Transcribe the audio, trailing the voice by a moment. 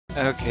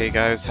Okay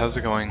guys, how's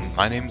it going?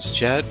 My name's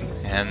Jet,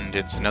 and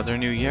it's another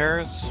new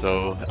year,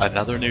 so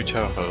another new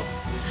Touhou.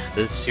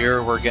 This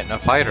year we're getting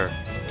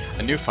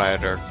a new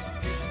fighter,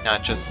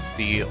 not just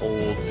the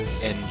old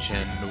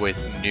engine with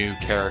new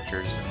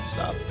characters and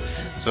stuff.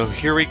 So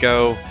here we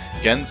go,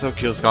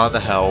 Genzokyo's Gone to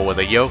Hell with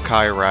a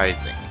Youkai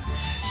Rising.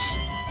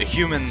 The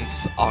humans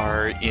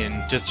are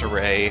in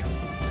disarray,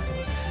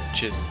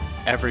 just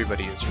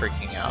everybody is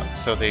freaking out,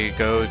 so they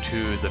go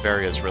to the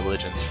various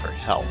religions for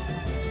help.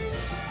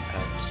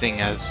 Seeing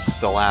as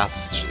the last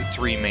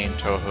three main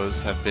Touhous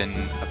have been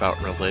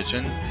about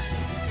religion,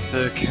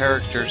 the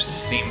characters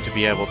seem to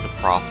be able to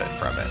profit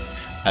from it.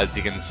 As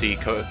you can see,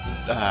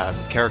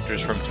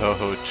 characters from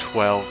Touhou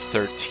 12,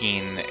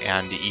 13,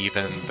 and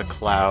even the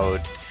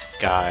Cloud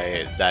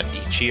guy that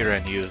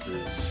Ichiran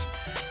uses,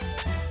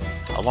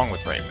 along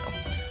with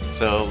Reimu.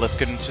 So let's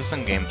get into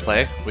some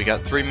gameplay. We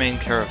got three main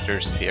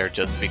characters here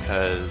just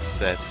because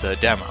it's a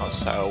demo,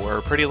 so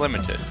we're pretty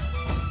limited.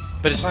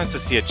 But it's nice to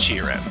see a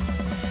Chiren.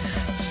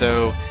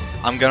 So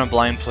I'm gonna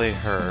blind play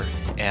her,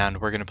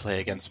 and we're gonna play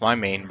against my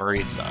main,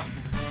 Marisa.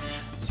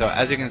 So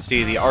as you can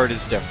see, the art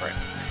is different.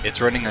 It's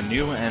running a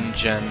new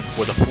engine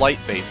with a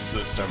flight-based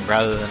system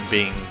rather than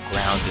being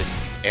grounded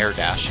air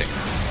dashing.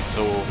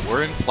 So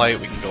we're in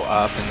flight, we can go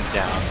up and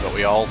down, but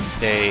we all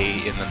stay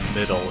in the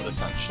middle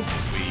essentially.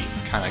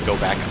 We kind of go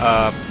back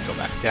up, go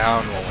back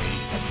down when we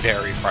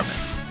vary from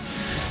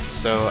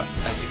it. So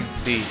as you can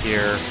see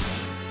here,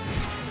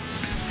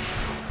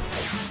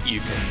 you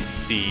can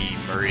see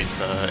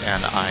Marisa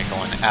and I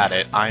going at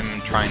it.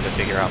 I'm trying to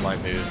figure out my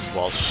moves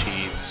while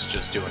she's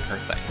just doing her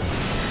thing.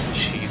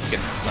 She's getting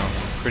some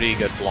pretty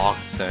good blocks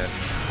and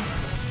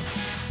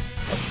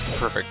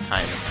perfect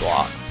timing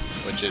blocks,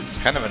 which is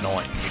kind of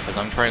annoying because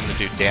I'm trying to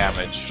do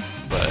damage,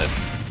 but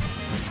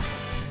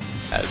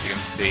as you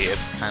can see,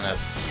 it's kind of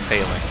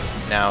failing.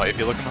 Now, if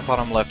you look in the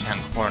bottom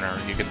left-hand corner,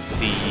 you can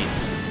see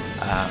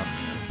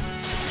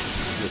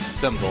the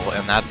symbol,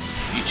 and that's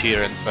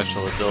Ichiran's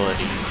special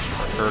ability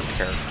for her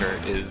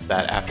character, is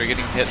that after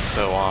getting hit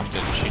so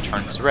often, she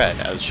turns red,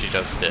 as she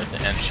just did,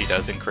 and she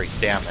does increase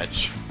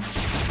damage.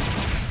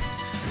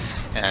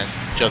 And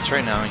just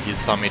right now, you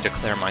saw me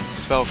declare my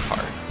spell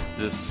card.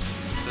 This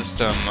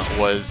system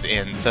was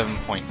in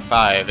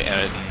 7.5,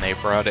 and they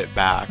brought it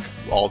back,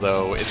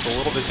 although it's a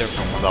little bit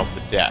different without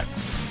the deck.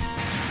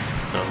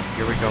 So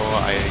here we go,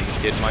 I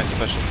did my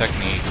special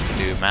technique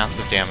to do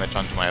massive damage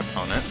onto my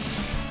opponent.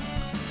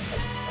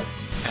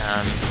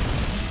 And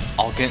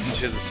I'll get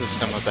into the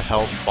system of the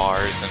health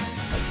bars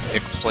and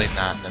explain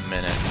that in a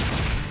minute.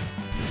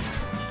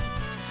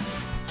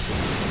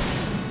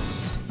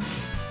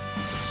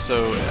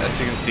 So as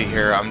you can see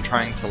here, I'm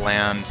trying to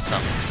land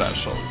some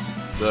specials.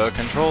 The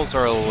controls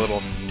are a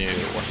little new.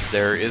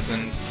 There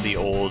isn't the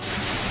old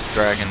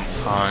Dragon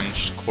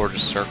Punch, quarter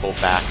circle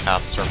back,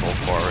 half circle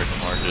forward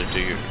in order to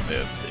do your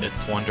move.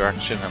 It's one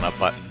direction and a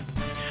button,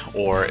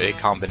 or a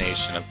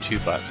combination of two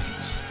buttons.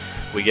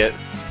 We get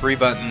 3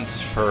 buttons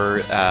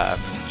for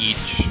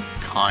each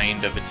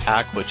kind of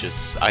attack, which is,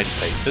 I'd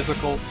say,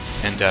 physical,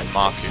 and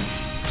Denmaku,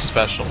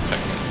 special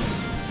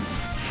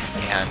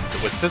techniques. And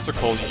with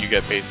physical, you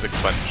get basic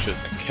punches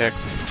and kicks,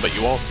 but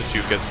you also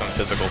do get some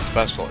physical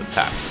special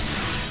attacks,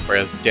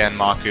 whereas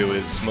Denmaku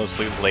is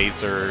mostly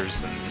lasers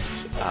and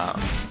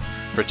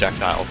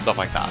projectiles, stuff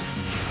like that.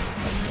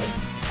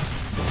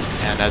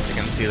 And as you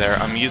can see there,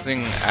 I'm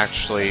using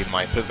actually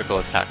my physical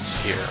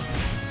attacks here.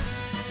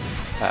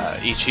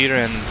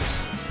 Ichiran's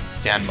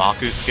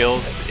Danmaku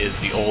skills is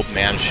the old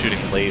man shooting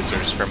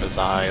lasers from his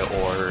eye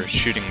or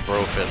shooting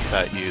brofits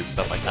at you,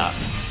 stuff like that.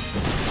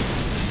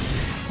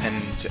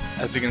 And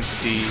as you can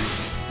see,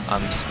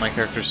 my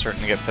character's starting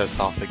to get pissed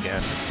off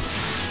again.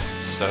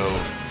 So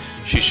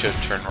she should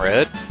turn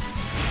red.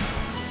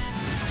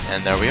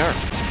 And there we are.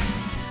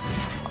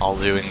 I'll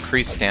do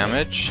increased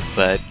damage,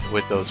 but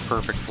with those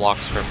perfect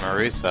blocks from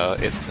Marisa,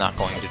 it's not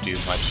going to do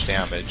much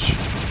damage.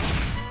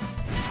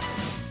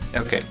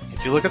 Okay,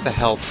 if you look at the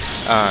health,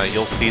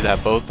 you'll see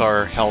that both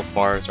our health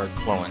bars are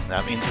glowing.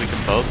 That means we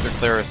can both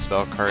declare a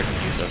spell card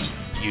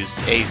and use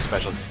a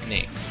special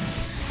technique.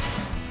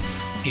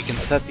 You can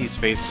set these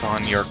based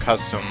on your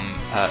custom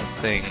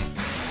thing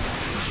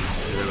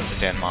to the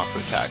Danmaku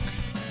attack.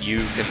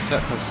 You can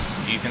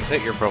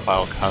set your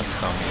profile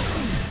custom,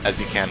 as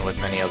you can with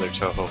many other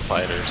Touhou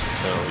fighters,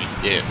 so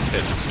it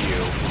fits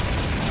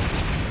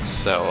you.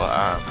 So,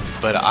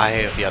 but I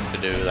have yet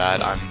to do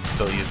that. I'm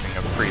still using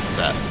a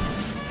preset.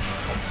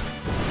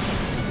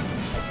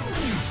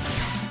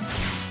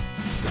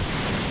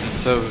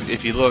 So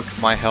if you look,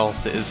 my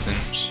health isn't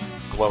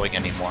glowing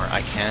anymore.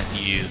 I can't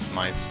use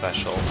my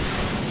special.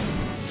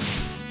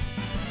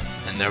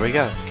 And there we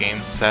go.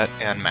 Game, set,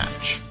 and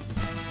match.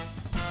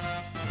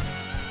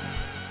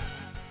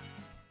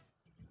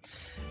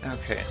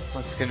 Okay,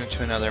 let's get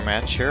into another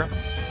match here.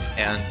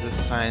 And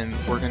this time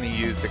we're going to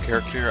use the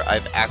character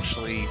I've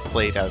actually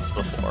played as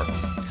before.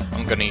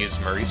 I'm going to use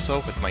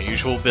Marisa with my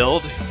usual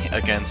build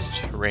against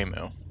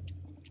Reimu.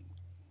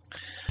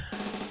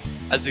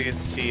 As you can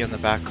see in the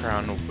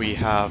background, we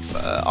have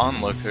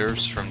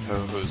onlookers from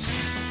Touhou's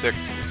 6,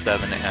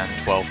 7, and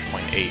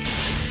 12.8.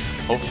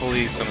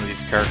 Hopefully some of these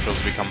characters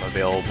become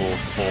available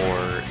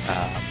for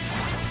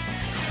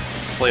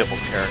playable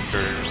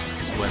characters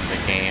when the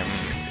game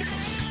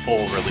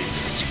full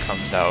release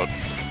comes out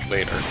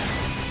later.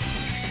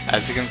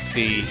 As you can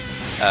see,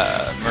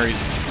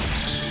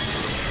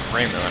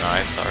 Reimu and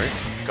I,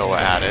 go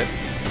at it,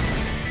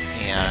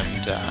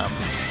 and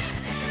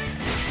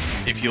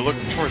if you look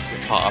towards the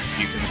top,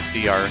 you can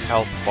see our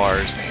health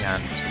bars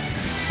and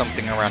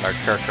something around our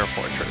character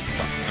portrait.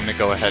 So I'm going to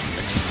go ahead and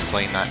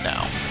explain that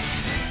now.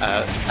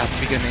 At the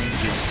beginning,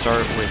 you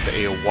start with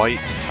a white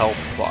health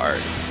bar,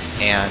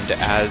 and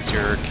as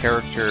your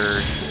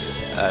character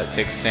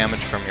takes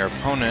damage from your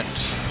opponent,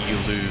 you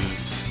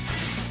lose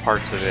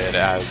parts of it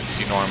as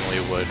you normally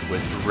would,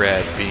 with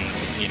red being,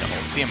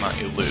 the amount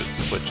you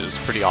lose, which is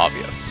pretty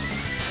obvious.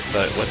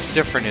 But what's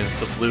different is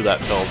the blue that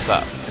fills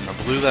up, and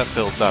the blue that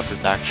fills up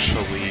is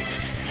actually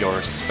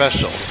your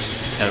special.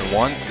 And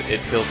once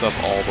it fills up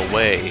all the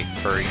way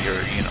for your,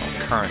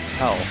 current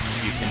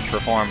health, you can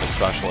perform a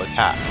special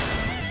attack.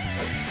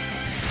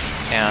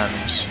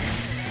 And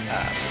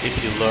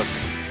if you look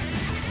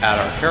at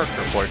our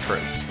character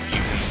portrait, you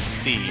can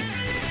see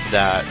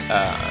that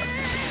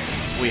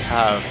we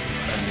have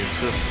a new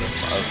system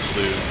of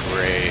blue,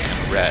 gray,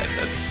 and red.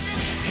 That's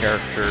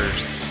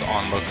characters,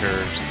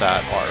 onlookers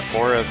that are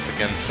for us,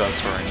 against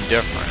us, or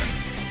indifferent.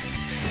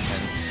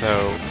 And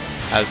so,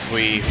 as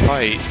we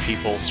fight,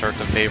 people start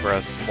to favor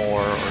us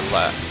more or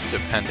less,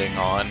 depending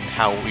on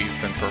how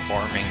we've been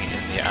performing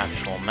in the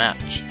actual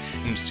match.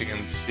 And as you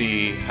can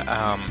see,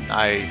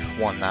 I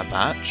won that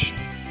match.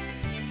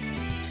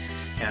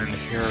 And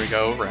here we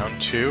go,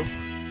 round 2.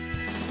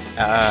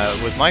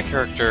 With my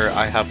character,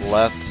 I have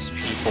less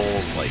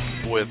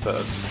people with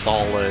a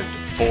solid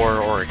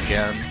for or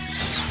against,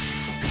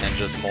 and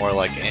just more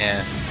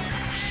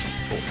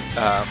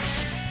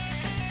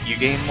you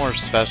gain more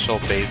special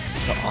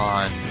based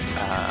on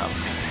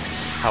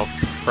how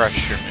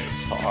fresh your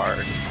moves are.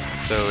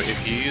 So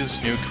if you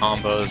use new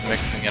combos,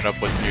 mixing it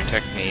up with new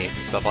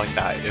techniques, stuff like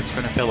that, it's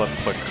going to fill up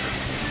quicker.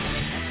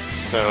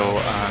 So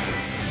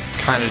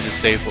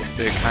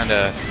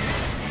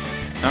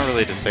not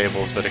really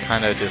disables, but it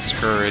kind of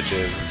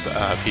discourages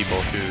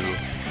people who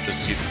just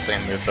use the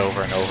same moves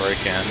over and over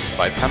again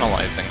by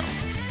penalizing them.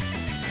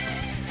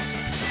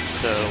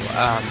 So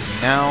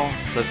now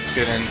let's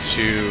get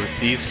into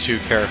these two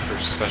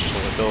characters'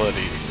 special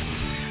abilities.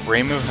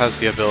 Reimu has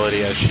the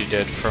ability, as she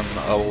did from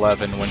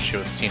 11 when she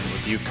was teamed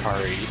with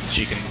Youkai.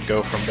 She can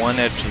go from one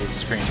edge of the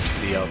screen to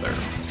the other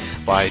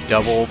by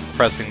double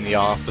pressing the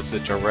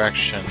opposite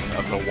direction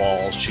of the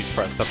wall she's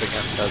pressed up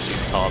against, as you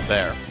saw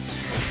there.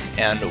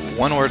 And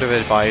one word of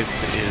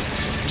advice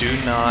is do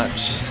not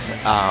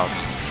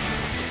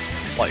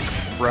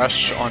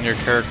rush on your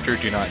character.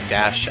 Do not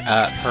dash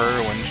at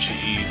her when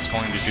she's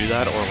going to do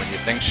that, or when you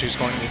think she's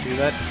going to do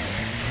that,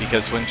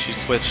 because when she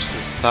switches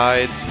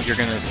sides, you're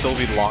going to still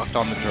be locked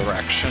on the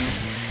direction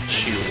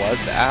she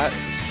was at,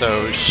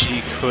 so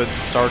she could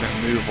start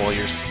a move while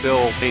you're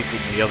still facing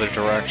the other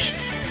direction.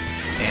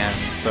 And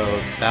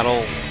so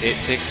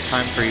it takes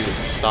time for you to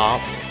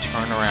stop,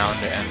 turn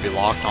around, and be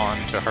locked on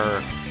to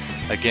her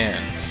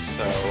again.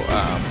 So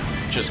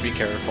just be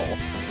careful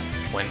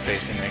when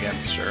facing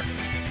against her.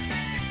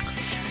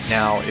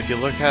 Now, if you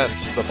look at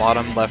the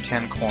bottom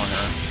left-hand corner,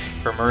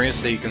 for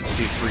Marisa you can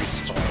see 3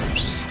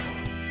 stars.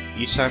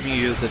 Each time you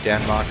use a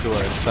Danmaku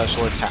or a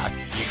special attack,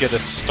 you get a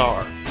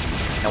star.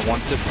 And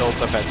once it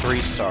fills up at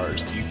 3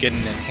 stars, you get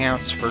an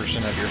enhanced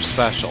version of your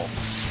special.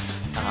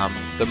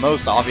 The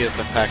most obvious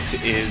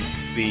effect is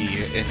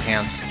the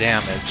enhanced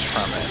damage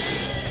from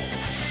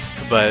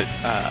it. But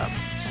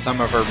some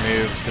of her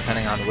moves,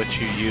 depending on which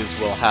you use,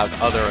 will have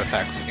other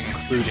effects,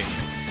 including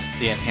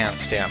the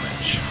enhanced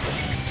damage.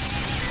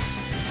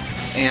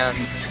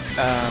 And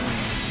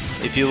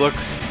if you look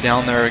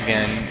down there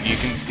again, you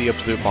can see a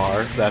blue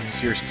bar.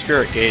 That's your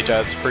spirit gauge,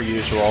 as per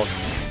usual.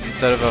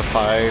 Instead of a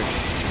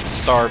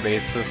 5-star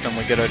based system,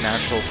 we get a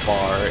natural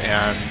bar,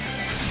 and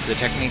the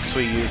techniques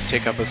we use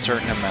take up a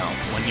certain amount.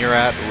 When you're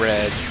at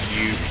red,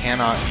 you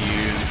cannot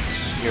use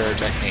your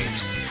technique.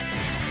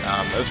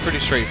 That's pretty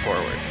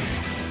straightforward.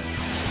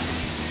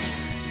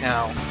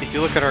 Now, if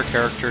you look at our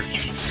character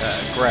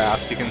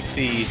graphs, you can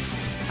see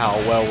how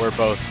well we're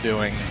both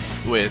doing,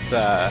 with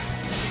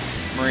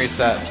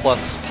Marisa at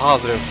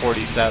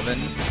 +47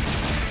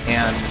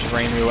 and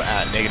Reimu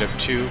at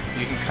 -2.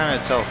 You can kind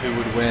of tell who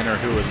would win or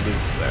who would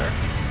lose there.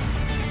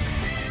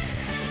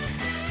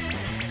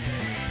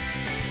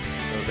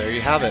 So there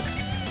you have it.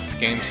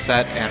 Game,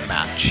 set, and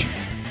match.